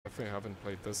definitely haven't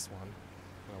played this one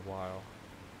in a while.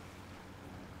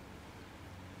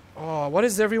 Oh, what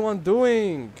is everyone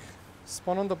doing?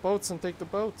 Spawn on the boats and take the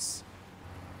boats.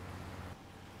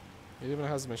 It even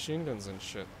has machine guns and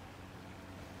shit.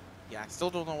 Yeah, I still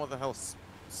don't know what the hell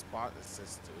spot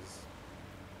assist is.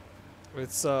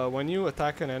 It's when you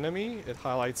attack an enemy, it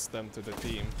highlights them to the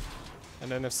team. And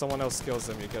then if someone else kills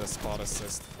them, you get a spot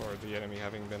assist for the enemy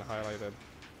having been highlighted.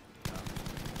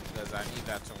 Because I need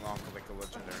that to unlock like a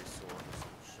legendary sword or some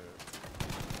shit.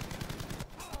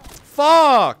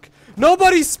 Fuck!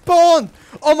 Nobody spawned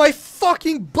on my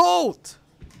fucking boat!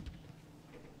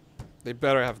 They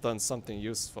better have done something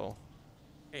useful.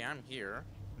 Hey, I'm here.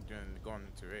 I'm going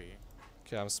into A.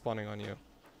 Okay, I'm spawning on you.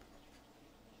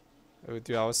 Oh,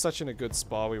 dude, I was such in a good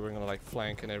spot. We were gonna like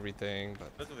flank and everything, but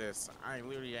Look at this. I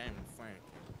literally am flank.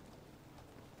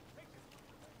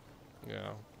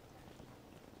 yeah.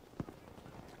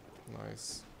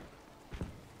 Nice.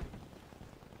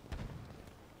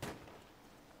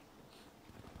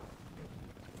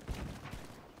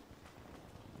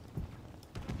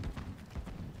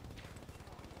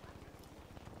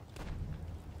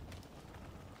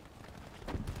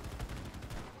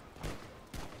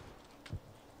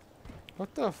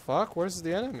 What the fuck? Where's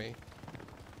the enemy?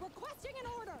 Requesting an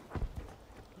order.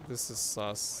 This is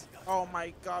sus. Oh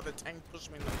my god, the tank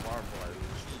pushed me in the barbed wire.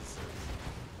 Jesus.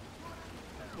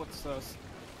 What's sus?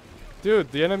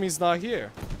 Dude, the enemy's not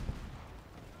here.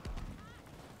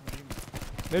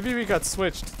 Maybe we got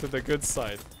switched to the good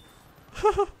side.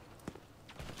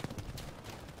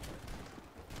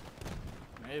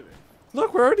 Maybe.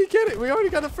 Look, we already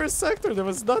got the first sector. There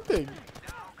was nothing.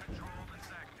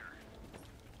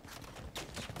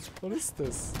 What is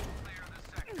this?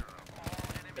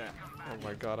 Yeah. Oh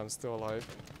my god, I'm still alive.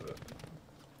 Good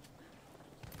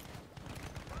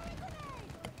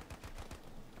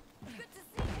to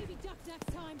see baby duck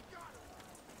next time.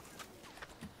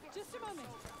 Just a moment.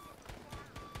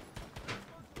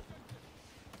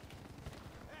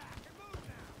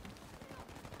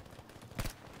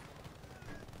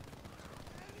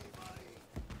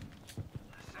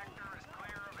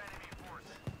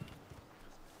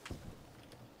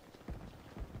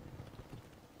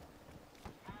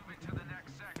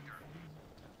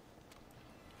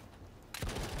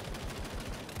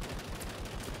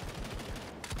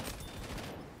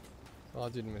 Oh,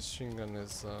 dude, machine gun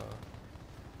is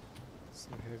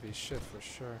some heavy shit for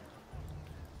sure.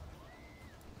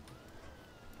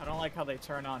 I don't like how they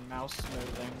turn on mouse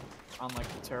smoothing on like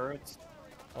the turrets.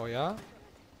 Oh yeah?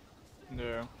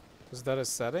 No. Is that a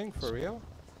setting for real?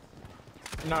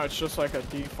 No, it's just like a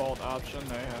default option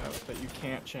they have that you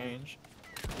can't change.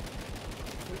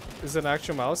 Is it an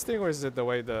actual mouse thing or is it the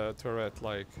way the turret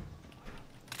like?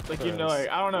 Like you know, like,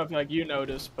 I don't know if like you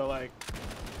noticed, but like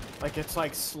it's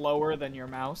like slower than your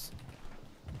mouse.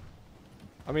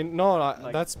 I mean, no,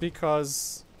 Like- that's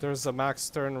because there's a max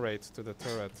turn rate to the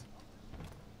turret.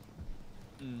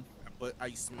 But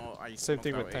I smell. Same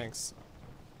thing with tanks.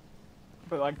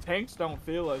 But like tanks don't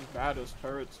feel as bad as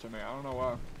turrets to me. I don't know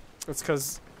why. It's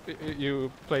because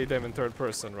you play them in third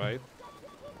person, right?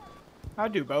 I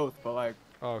do both, but like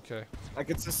Oh, okay.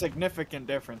 it's a significant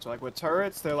difference. Like with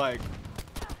turrets, they're like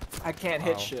I can't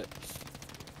hit Wow. shit.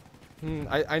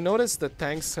 I noticed that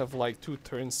tanks have like 2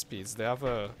 turn speeds. They have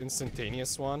a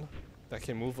instantaneous one that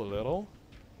can move a little,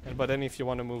 but then if you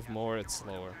want to move more, it's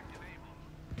slower.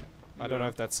 I don't know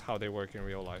if that's how they work in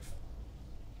real life.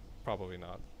 Probably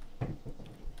not.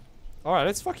 Alright,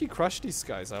 let's fucking crush these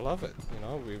guys. I love it. You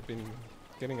know, we've been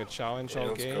getting a challenge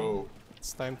all game. Go.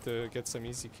 It's time to get some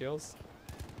easy kills.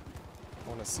 I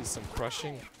want to see some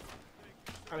crushing.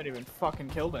 I haven't even fucking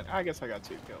killed it. I guess I got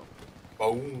 2 kills.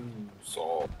 Boom.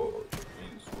 Saw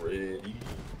is ready.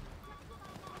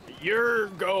 You're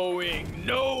going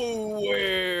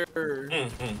nowhere.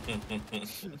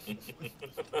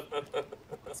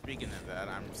 Speaking of that,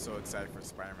 I'm so excited for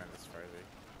Spider-Man this Friday.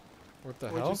 What the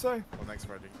What'd hell? you say? Well, next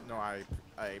Friday. No, I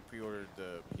pre-ordered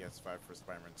the PS5 for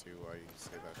Spider-Man 2. I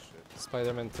say that shit.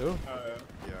 Spider-Man 2?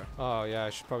 Yeah. Oh yeah, I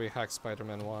should probably hack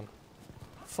Spider-Man 1.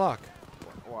 Fuck.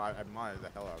 Well, I modded the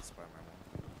hell out of Spider-Man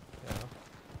 1. Yeah.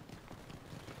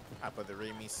 I put the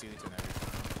Raimi suit and everything.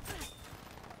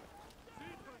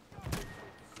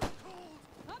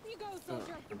 Up you go, soldier.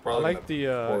 They're I probably like the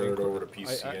port it over to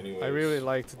PC I anyways. really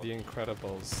liked the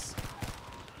Incredibles.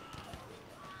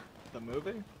 The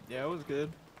movie? Yeah, it was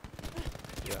good.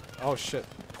 Yeah. Oh shit.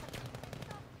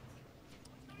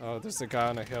 Oh, there's a guy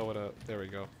on a hill with a. There we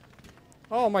go.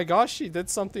 Oh my gosh, he did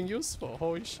something useful.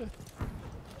 Holy shit.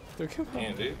 Took him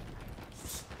Man, out. dude.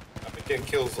 I've been getting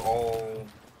kills all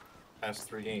past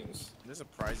 3 games. There's a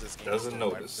prize this game Doesn't is still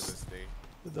alive notice. to this day.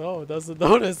 No, it doesn't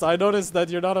notice. I noticed that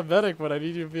you're not a medic when I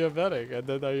need you to be a medic, and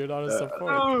then you're not a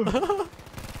support.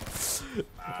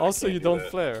 Also, you don't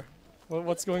flare.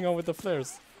 What's going on with the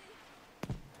flares?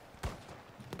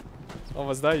 Oh,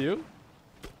 was that you?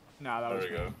 Nah, that There was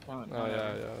we go. fun. Oh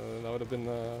yeah, that would have been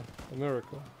a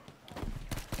miracle.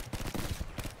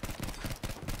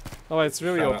 Oh, it's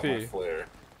really Shout OP. out my flare.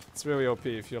 It's really OP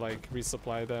if you like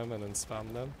resupply them and then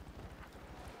spam them.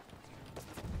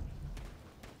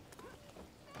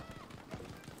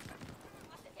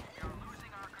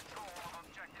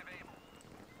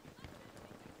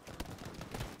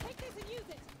 Take this and use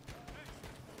it.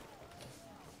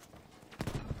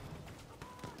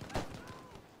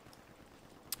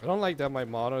 I don't like that my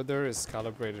monitor is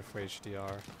calibrated for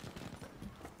HDR.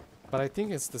 But I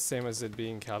think it's the same as it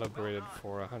being calibrated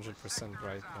for 100%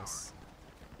 brightness.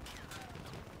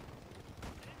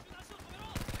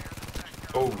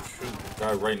 Oh shoot,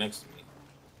 guy right next to me.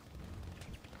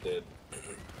 Dead.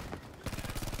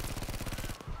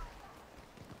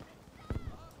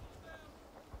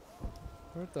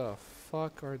 Where the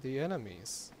fuck are the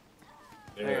enemies?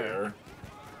 There.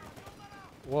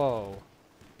 Whoa,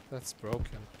 that's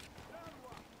broken.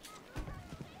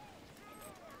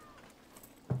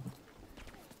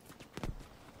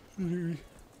 I'm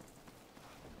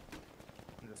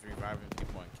just reviving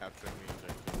people and capturing me.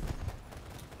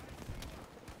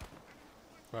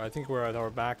 Well, I think we're at our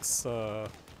max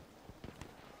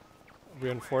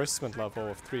reinforcement level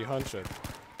of 300.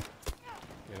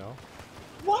 You know?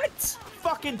 What?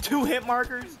 Fucking 2 hit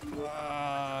markers?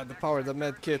 The power of the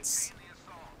med kits.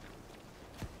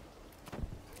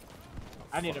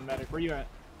 I need a medic. Where you at?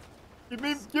 Give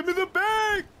me the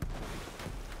bag!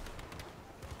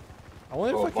 I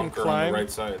wonder Oh, if I can bunker on climb. the right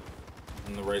side.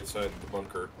 On the right side of the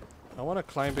bunker. I want to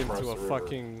climb Across into a the river.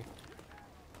 fucking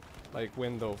like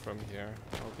window from here.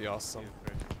 That would be awesome.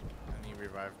 I need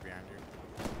revive behind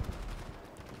you.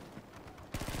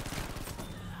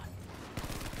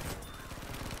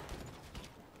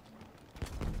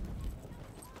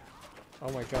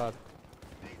 Oh my god.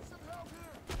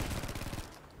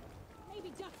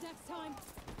 Maybe duck next time.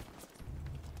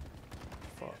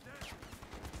 Fuck.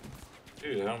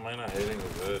 Dude, how am I not hitting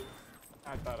with it?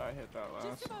 I thought I hit that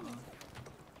last Just a one. moment.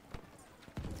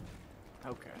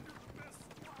 Okay.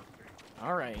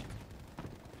 Alright.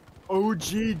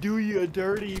 OG do you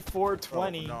dirty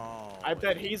 420. Oh, no. I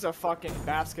bet he's a fucking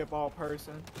basketball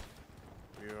person.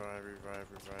 Revive.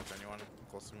 Anyone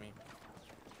close to me?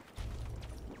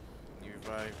 You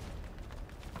revive.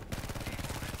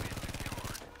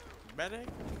 Medic?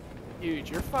 Dude,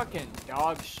 you're fucking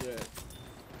dog shit.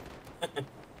 Medic?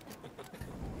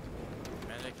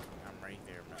 I'm right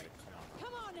there, medic.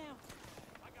 Come on. Come on now.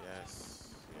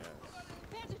 Yes.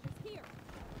 Bandages here.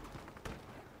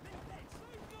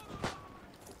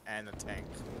 And a tank.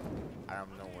 Out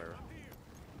of nowhere.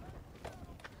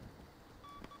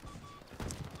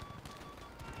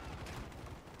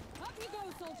 Up you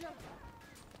go, soldier.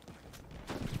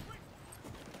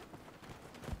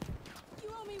 You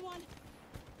owe me one.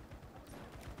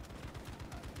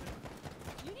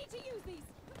 You need to use these.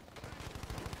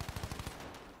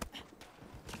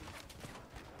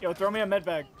 Yo, throw me a med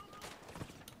bag.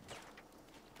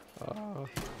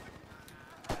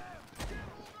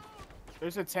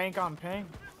 There's a tank on ping.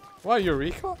 Wow,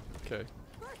 Eureka? Okay.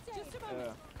 Just a moment.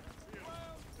 Yeah.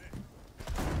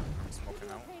 I'm smoking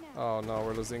out. Okay now. Oh no,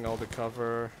 we're losing all the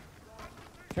cover.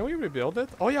 Can we rebuild it?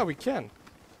 Oh yeah, we can.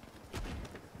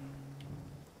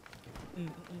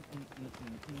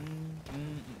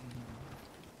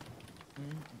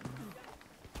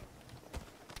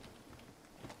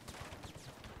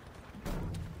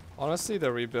 Honestly,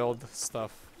 the rebuild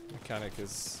stuff mechanic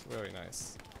is very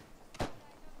nice.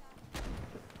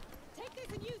 Take this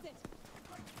and use it.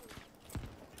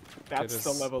 That's It the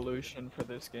is- evolution for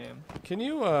this game. Can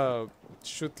you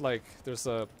shoot like there's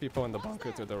people in the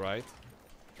bunker to the right?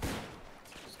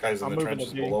 This guy's in I'm the moving trenches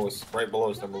to B. below us. Right below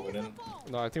us, they're moving in.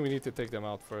 No, I think we need to take them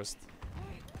out first.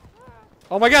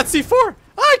 Oh my god, C4!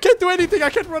 I can't do anything, I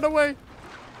can't run away!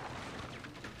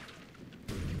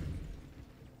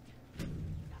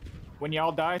 When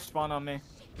y'all die, spawn on me.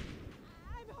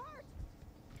 I'm hurt.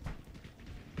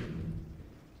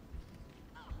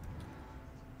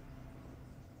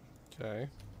 Okay.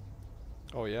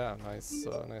 Oh yeah, nice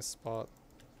nice spot.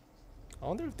 I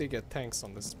wonder if they get tanks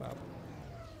on this map.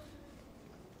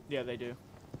 Yeah, they do.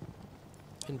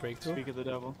 In breakthrough? Speak of the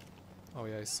devil. Oh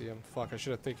yeah, I see him. Fuck, I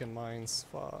should have taken mines.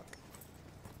 Fuck.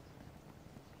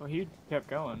 Well, he kept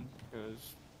going,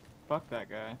 because fuck that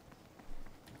guy.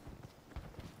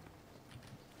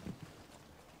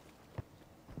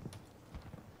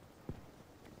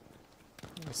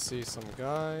 I see some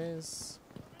guys.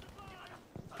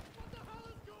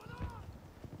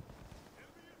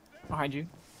 Behind you.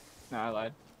 No, I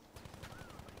lied.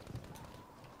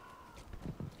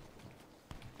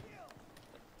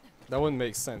 That wouldn't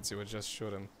make sense. You would just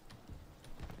shoot him.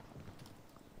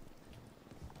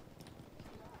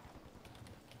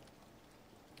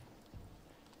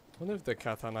 Wonder if the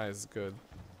katana is good.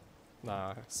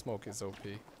 Nah, smoke is OP.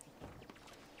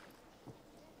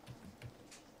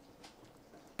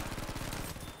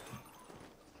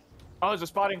 Oh, there's a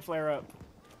spotting flare up.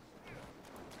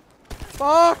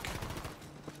 Fuck!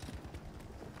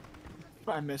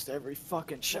 I missed every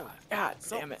fucking shot. God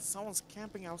damn it. Someone's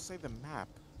camping outside the map.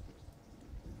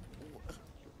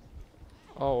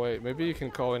 Oh wait, maybe you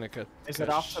can call in a cat. Is it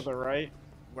off to the right?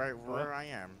 Where I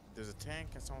am, there's a tank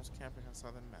and someone's camping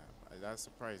outside the map. That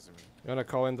surprised me. You wanna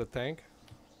call in the tank?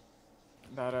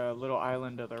 That little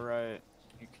island to the right.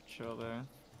 You can chill there.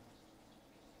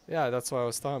 Yeah, that's what I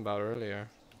was talking about earlier.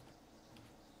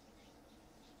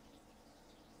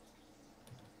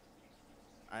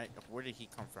 Where did he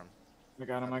come from? I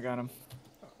got him, I got him.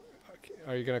 Okay.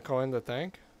 Are you gonna call in the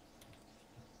tank?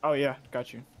 Oh yeah,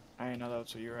 got you. I didn't know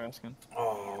that's what you were asking.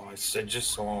 Oh, I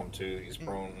just saw him too. He's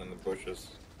prone in the bushes.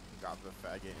 Got the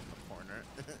faggot in the corner.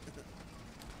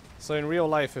 So in real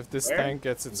life, if this Where? tank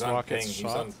gets its He's on rockets ping. He's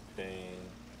shot, on ping.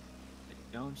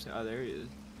 Don't see. Oh, there he is.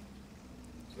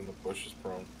 He's in the bushes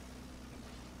prone.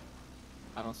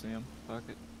 I don't see him. Fuck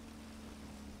it.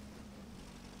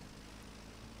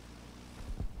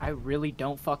 I really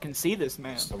don't fucking see this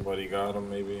man. Somebody got him,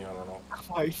 maybe. I don't know.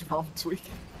 I'm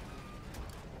tweaking.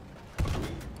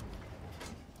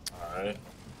 Alright.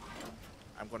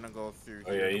 I'm gonna go through.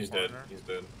 Oh here yeah, the he's dead. corner. He's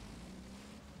dead.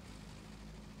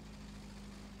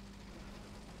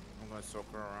 I'm gonna soak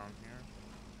her around here.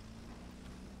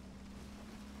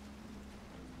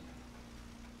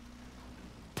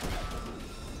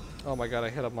 oh my god, I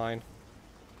hit a mine.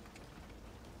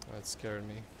 That scared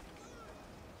me.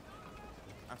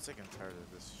 I'm sick and tired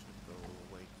of this shit. Go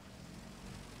away.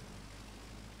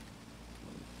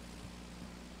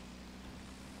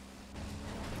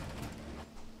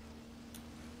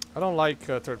 I don't like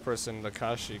third person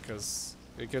Nakashi because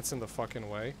it gets in the fucking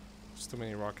way. There's too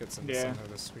many rockets in the Yeah. center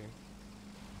of the screen.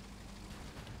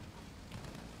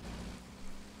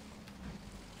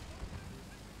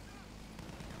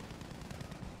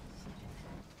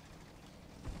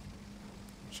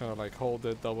 I'm trying to like hold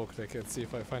it, double click it, see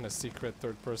if I find a secret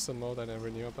third person mode I never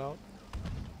knew about.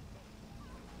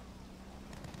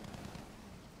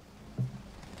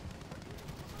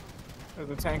 There's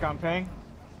a tank on ping.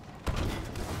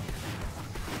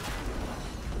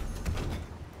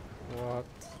 What?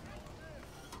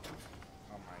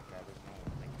 Oh my god, there's no.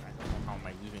 I don't know how am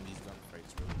I leaving these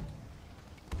gunfights really.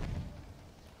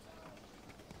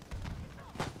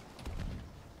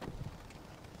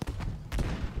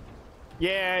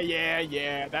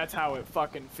 Yeah. That's how it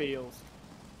fucking feels.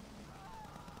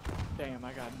 Damn,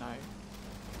 I got knifed.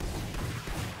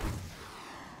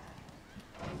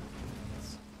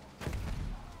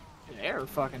 They're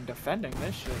fucking defending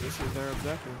this shit. This is their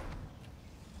objective.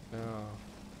 Yeah.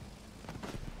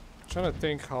 Trying to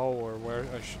think how or where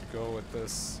I should go with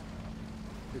this.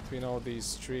 Between all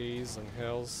these trees and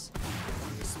hills.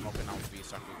 I'm just smoking out B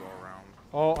so I can go around.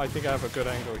 Oh, I think I have a good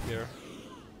angle here.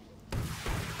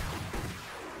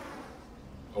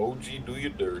 OG, do you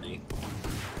dirty.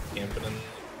 Camping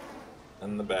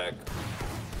in the back.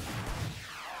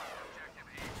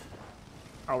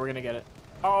 Oh, we're gonna get it.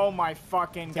 Oh my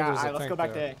fucking think god. there's a Alright, let's go tank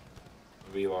back there. to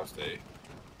A. We lost A.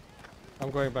 I'm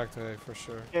going back to A for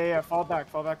sure. Yeah, fall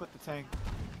back with the tank.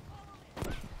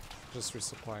 Just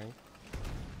resupplying.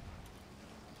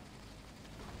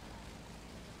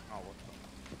 Oh, what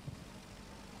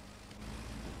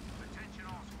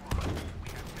the?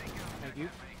 Thank you.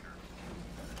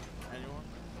 Anyone?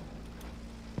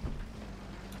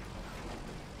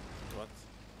 What?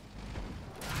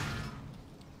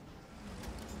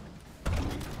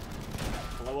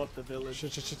 Blow up the village.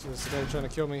 Shit, there's a guy trying to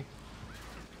kill me.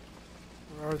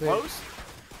 Where are they? Close?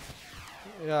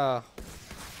 Yeah.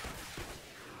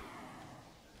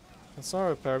 Can someone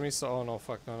repair me? So, oh no,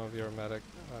 fuck, none of you are medic.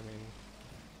 I mean,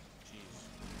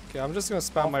 Jeez. okay, I'm just gonna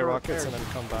spam All my for rockets and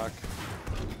repairs. then come back.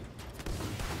 God.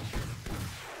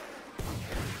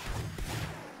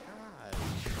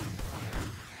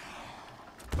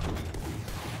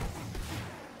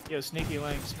 Yo, Sneaky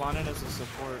Link, spawn in as a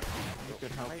support. You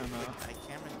could help him out. I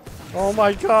can't even Oh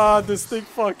my god, this thing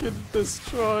fucking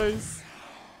destroys.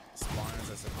 spawn as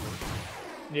a support.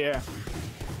 Yeah.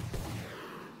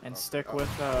 And stick with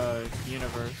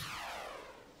universe.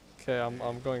 Okay,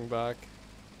 I'm going back.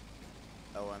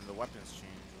 Oh, and the weapons change.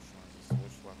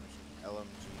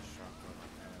 LMG shotgun.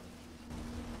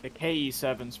 And The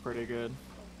KE7's pretty good.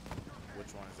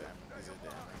 which one is that? Is it the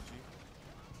LMG?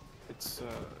 It's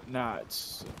nah,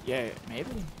 it's yeah, maybe.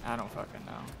 I don't fucking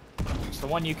know. It's the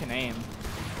one you can aim.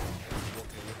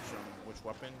 Which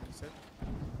weapon you said?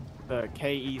 The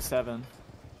KE7.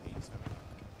 K7.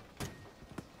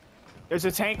 There's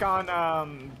a tank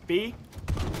on B.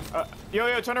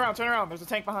 Yo, turn around, turn around. There's a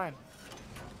tank behind.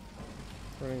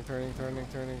 Turning.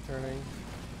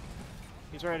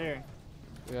 He's right here.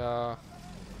 Yeah.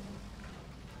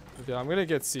 Yeah, I'm gonna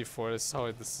get C4. This is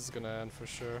how this is gonna end for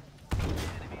sure.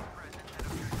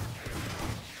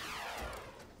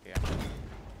 Yeah.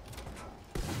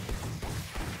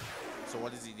 So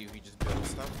what does he do? He just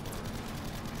builds stuff?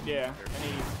 Yeah, and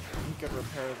he could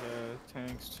repair the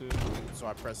tanks too. So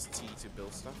I press T to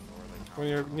build stuff? Or like how? When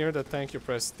you're near the tank, you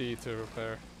press D to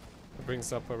repair. It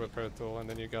brings up a repair tool, and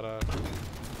then you gotta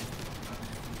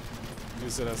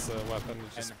use it as a weapon. You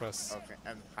just press. Okay,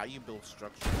 and how you build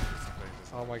structure?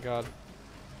 Oh my god.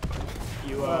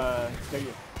 You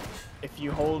if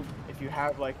you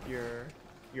have like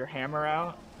your hammer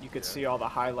out, you could see all the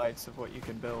highlights of what you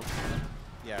can build.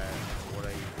 Yeah, what I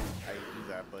do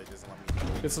that, but it doesn't let me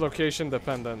build. It's location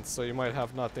dependent, so you might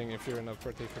have nothing if you're in a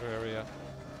particular area.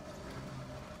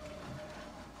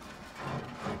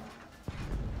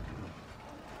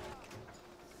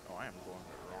 Oh, I am going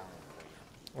the wrong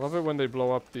way. I love it when they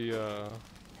blow up the. Oh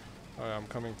yeah, I'm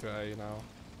coming to A now.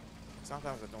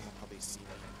 Sometimes I don't know how they see me.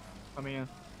 Come in.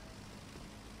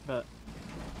 But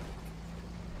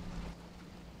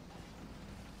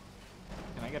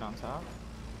can I get on top?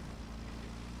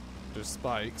 There's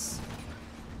spikes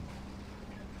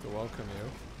to welcome you.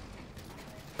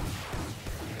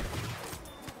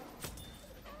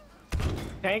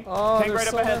 Tank, Oh, tank there's right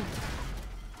up someone. ahead.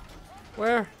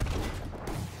 Where?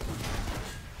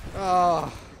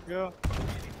 Ah. Go.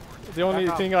 The only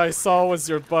Back up. thing I saw was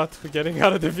your butt getting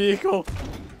out of the vehicle.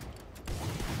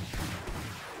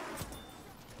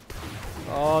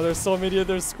 Oh, there's so many.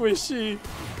 They're squishy.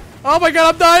 Oh my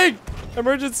god, I'm dying!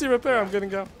 Emergency repair. I'm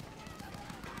getting out.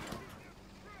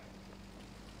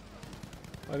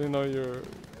 I didn't know you're.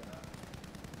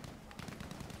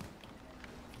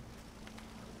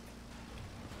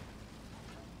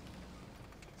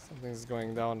 Something's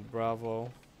going down. Bravo.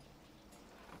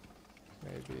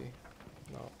 Maybe.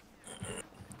 No.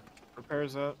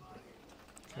 Repairs up.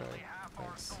 Okay.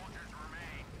 Thanks.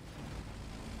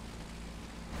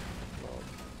 Well,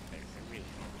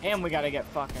 And we gotta get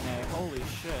fucking A. Holy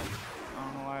shit. I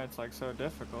don't know why it's like so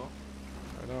difficult.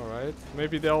 I know, right?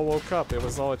 Maybe they all woke up. It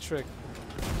was all a trick.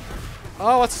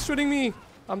 Oh, what's shooting me?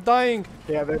 I'm dying.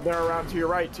 Yeah, they're around to your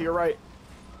right, to your right.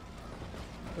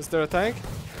 Is there a tank?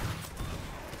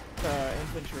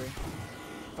 Infantry.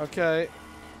 Okay.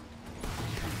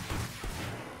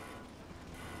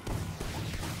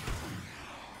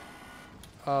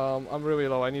 I'm really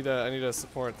low. I need a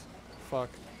support. Fuck.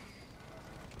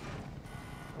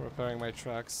 I'm repairing my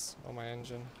tracks on my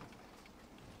engine.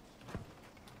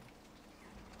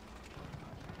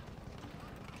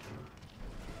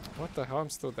 What the hell? I'm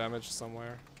still damaged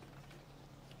somewhere.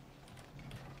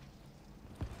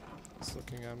 It's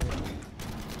looking at me.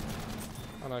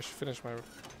 Oh no, I should finish my.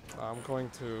 I'm going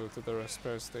to the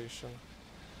repair station.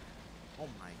 Oh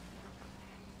my.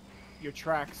 Your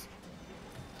tracks.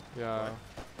 Yeah.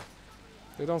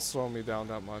 They don't slow me down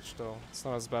that much though. It's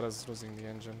not as bad as losing the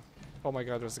engine. Oh my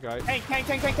god, there's a guy. Tank, tank,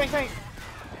 tank, tank, tank, tank.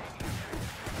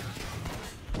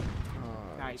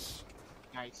 Nice.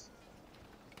 Nice.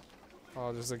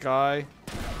 Oh, there's a guy.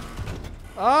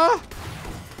 Ah!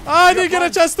 Ah, I didn't get a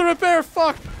chance to repair.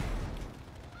 Fuck.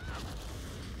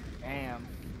 Damn.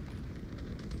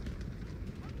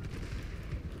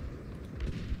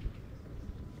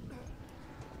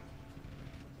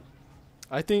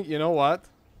 I think, you know what?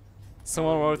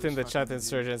 Someone wrote in the chat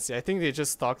insurgency. I think they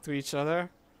just talked to each other,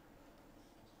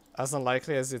 as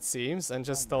unlikely as it seems, and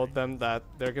just told them that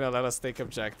they're gonna let us take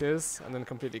objectives and then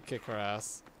completely kick our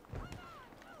ass.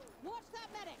 Watch that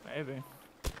medic. Maybe.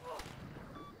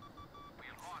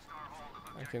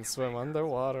 I can swim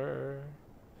underwater.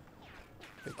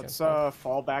 They Let's can't.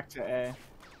 fall back to A.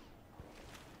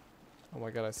 Oh my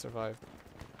god, I survived.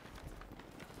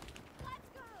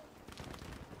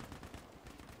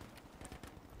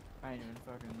 I ain't even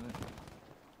fucking lit.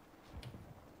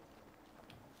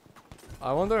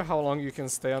 I wonder how long you can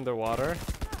stay underwater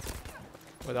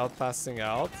without passing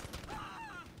out.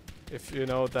 If you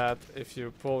know that if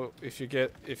you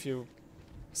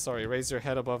raise your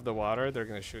head above the water, they're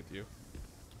gonna shoot you.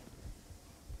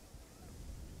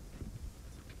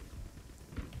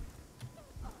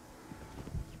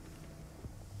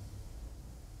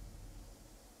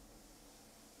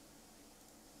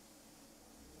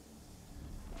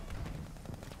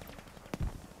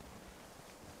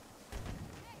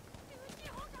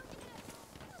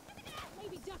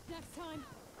 next time.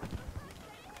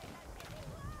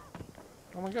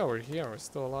 Oh my god, we're here. We're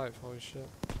still alive. Holy shit.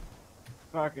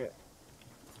 Fuck it.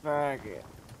 Fuck it.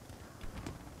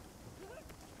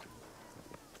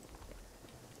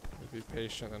 Be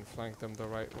patient and flank them the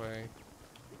right way.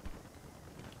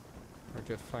 Or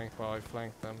get flanked while I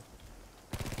flank them.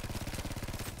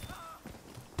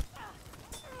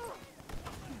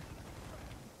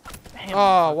 Damn,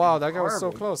 Oh wow, that guy was so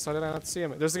garbage. close. How did I not see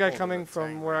him? There's a guy Over coming the from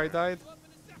tank where I right died.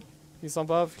 He's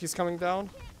above. He's coming down.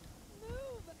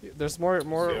 There's more See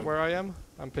him. where I am.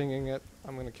 I'm pinging it.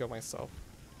 I'm gonna kill myself.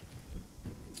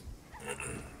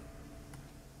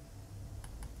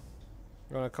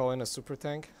 You wanna call in a super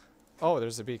tank? Oh,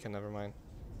 there's a beacon. Never mind.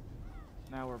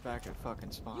 Now we're back at fucking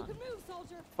You spawn. can move,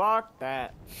 soldier. Fuck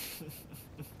that.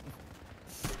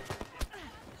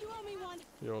 You owe me one.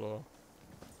 YOLO.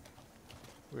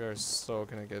 We are so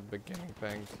gonna get the gang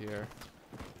banged here.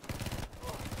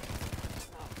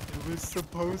 It was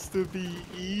supposed to be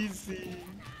easy.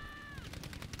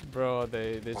 Bro,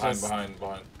 they Behind, just behind,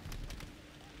 behind.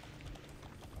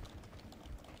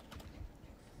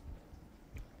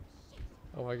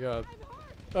 Oh my god.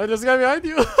 Oh, there's a guy behind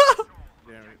you!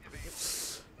 Damn it.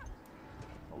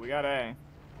 We got A.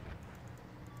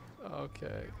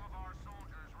 Okay.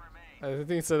 I think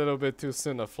it's a little bit too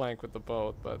soon to flank with the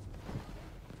boat, but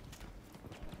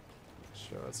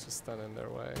sure, let's just stand in their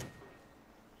way.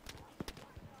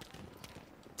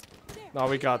 No,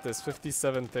 we got this.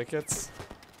 57 tickets.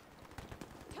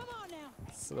 Come on now.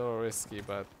 It's a little risky,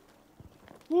 but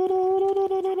I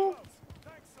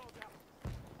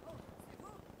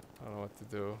don't know what to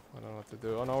do. I don't know what to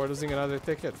do. Oh no, we're losing another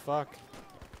ticket. Fuck.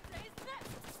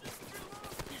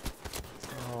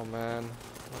 Oh man,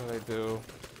 what did I do?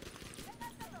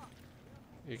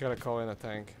 You gotta call in a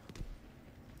tank.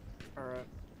 Alright.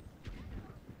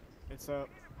 It's up.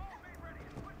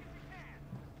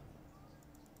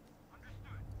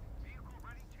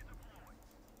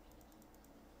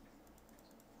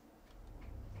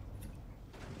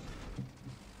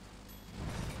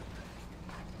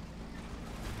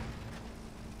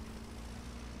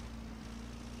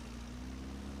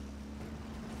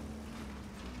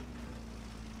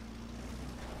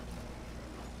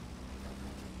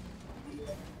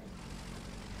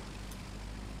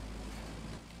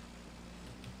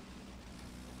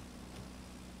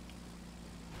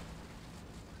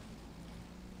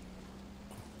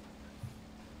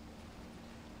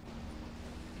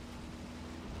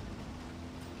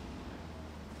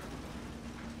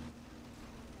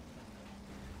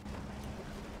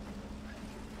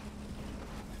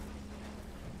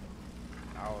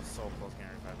 I was so close getting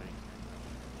revived.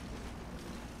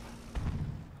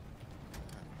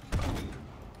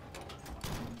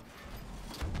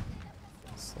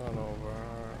 It's not over.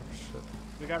 Shit.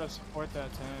 We gotta support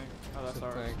that tank. Oh, that's Shit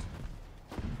ours. tank.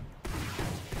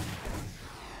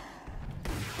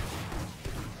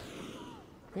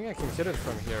 I think I can hit it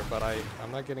from here, but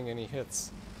I'm not getting any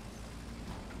hits.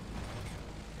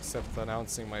 Except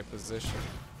announcing my position.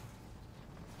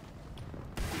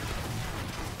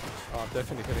 Oh, I'm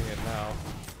definitely hitting it now.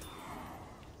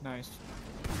 Nice.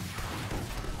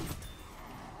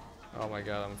 Oh my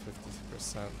god, I'm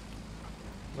 50%. I'm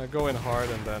gonna go in hard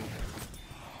and then...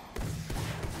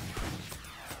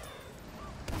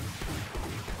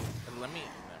 And let me.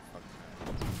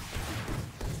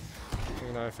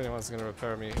 You know, if anyone's gonna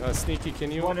repair me. Sneaky,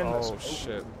 can you? One in the Oh smoke.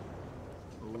 shit.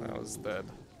 I was dead.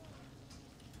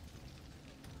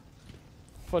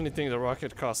 Funny thing, the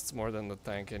rocket costs more than the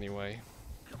tank anyway.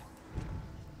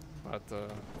 But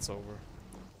it's over.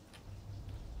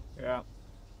 Yeah.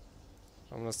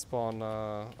 I'm gonna spawn,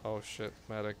 oh shit,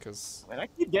 medic is... Man, I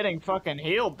keep getting fucking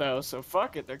healed though, so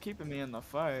fuck it. They're keeping me in the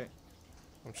fight.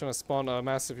 I'm trying to spawn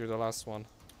massive, you're the last one.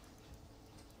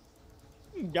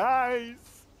 Guys,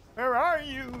 where are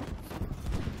you?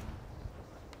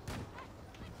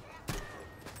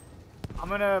 I'm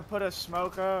gonna put a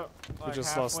smoke up. We Like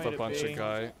just lost halfway a to bunch B. of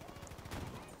guy.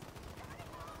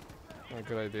 Oh,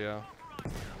 good idea.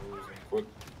 Losing quick.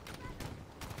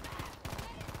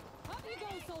 Up you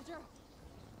go, soldier.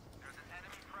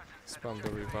 Spam the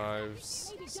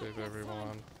revives, save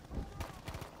everyone.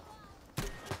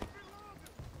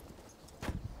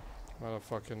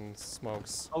 Motherfucking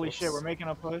smokes. Holy Oops. shit, we're making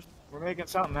a push. We're making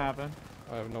something happen.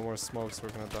 I have no more smokes, we're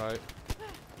gonna die.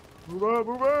 Move up,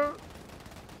 move up.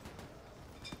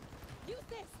 Use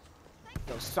this.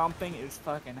 So something is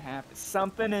fucking happening.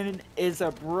 Something is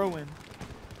a brewing.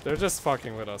 They're just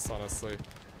fucking with us, honestly.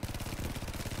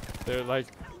 They're like,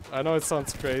 I know it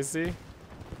sounds crazy,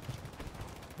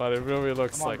 but it really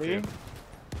looks Come on, like B. it.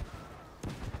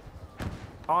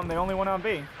 Oh, I'm the only one on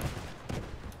B.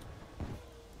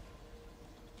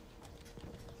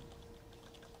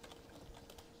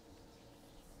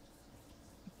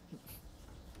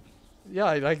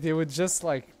 Yeah, like they would just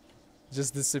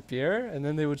just disappear and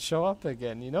then they would show up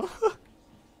again, you know?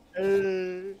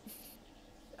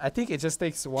 I think it just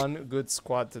takes one good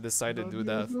squad to decide to do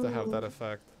that, to have that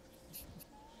effect.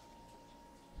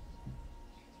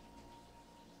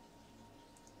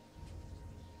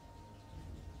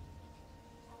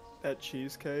 That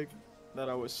cheesecake that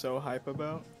I was so hype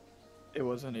about, it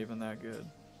wasn't even that good.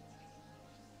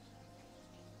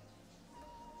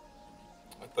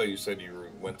 I thought you said you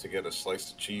went to get a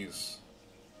slice of cheese.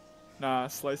 Nah,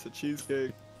 slice of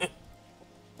cheesecake.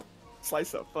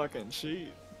 Slice of fucking cheese.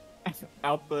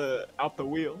 out the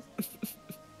wheel.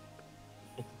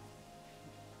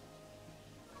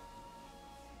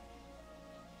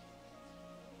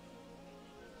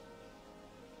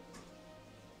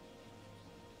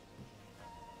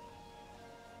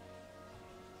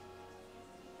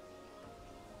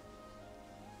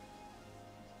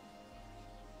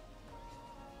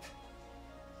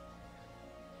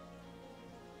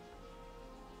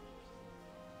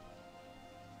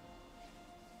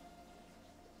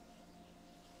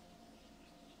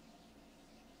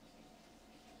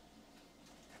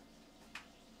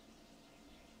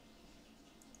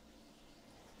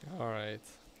 Alright.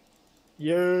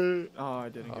 Yeah. Oh, I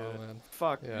didn't Oh get it. man.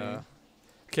 Fuck Yeah. me.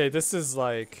 Okay, this is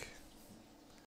like